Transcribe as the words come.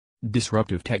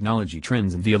Disruptive technology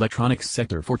trends in the electronics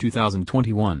sector for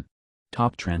 2021.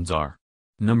 Top trends are: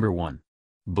 Number 1.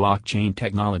 Blockchain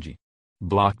technology.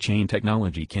 Blockchain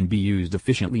technology can be used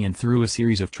efficiently and through a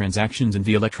series of transactions in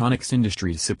the electronics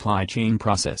industry's supply chain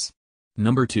process.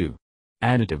 Number 2.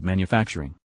 Additive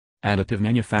manufacturing. Additive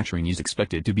manufacturing is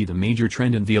expected to be the major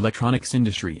trend in the electronics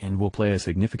industry and will play a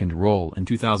significant role in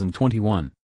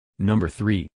 2021. Number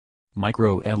 3.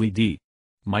 Micro-LED.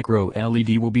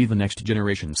 Micro-LED will be the next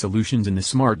generation solutions in the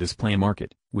smart display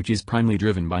market, which is primarily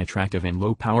driven by attractive and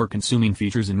low power consuming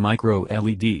features in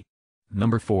micro-LED.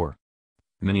 Number 4.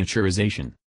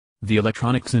 Miniaturization. The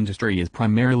electronics industry is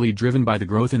primarily driven by the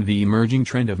growth in the emerging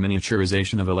trend of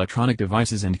miniaturization of electronic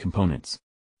devices and components.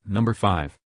 Number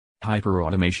 5.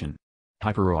 Hyperautomation.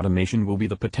 Hyperautomation will be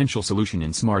the potential solution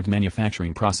in smart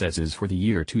manufacturing processes for the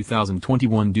year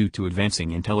 2021 due to advancing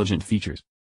intelligent features.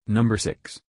 Number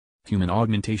 6. Human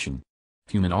augmentation.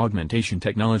 Human augmentation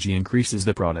technology increases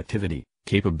the productivity,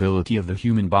 capability of the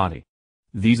human body.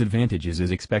 These advantages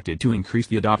is expected to increase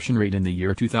the adoption rate in the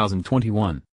year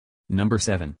 2021. Number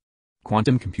 7.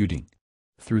 Quantum computing.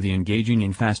 Through the engaging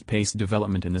and fast-paced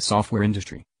development in the software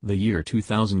industry, the year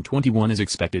 2021 is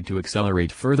expected to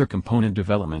accelerate further component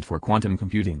development for quantum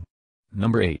computing.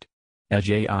 Number 8.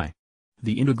 Edge AI.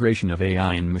 The integration of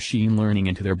AI and machine learning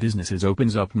into their businesses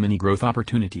opens up many growth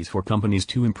opportunities for companies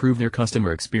to improve their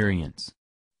customer experience.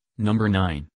 Number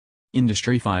 9.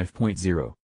 Industry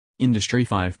 5.0. Industry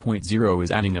 5.0 is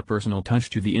adding a personal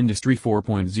touch to the Industry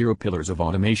 4.0 pillars of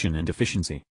automation and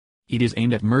efficiency. It is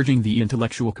aimed at merging the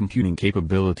intellectual computing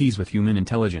capabilities with human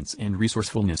intelligence and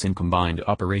resourcefulness in combined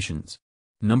operations.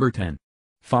 Number 10.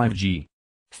 5G.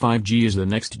 5G is the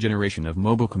next generation of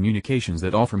mobile communications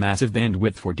that offer massive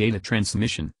bandwidth for data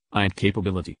transmission, high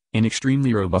capability, an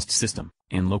extremely robust system,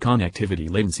 and low connectivity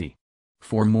latency.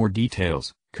 For more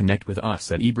details, connect with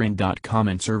us at ebrain.com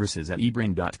and services at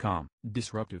ebrain.com.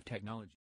 Disruptive technology.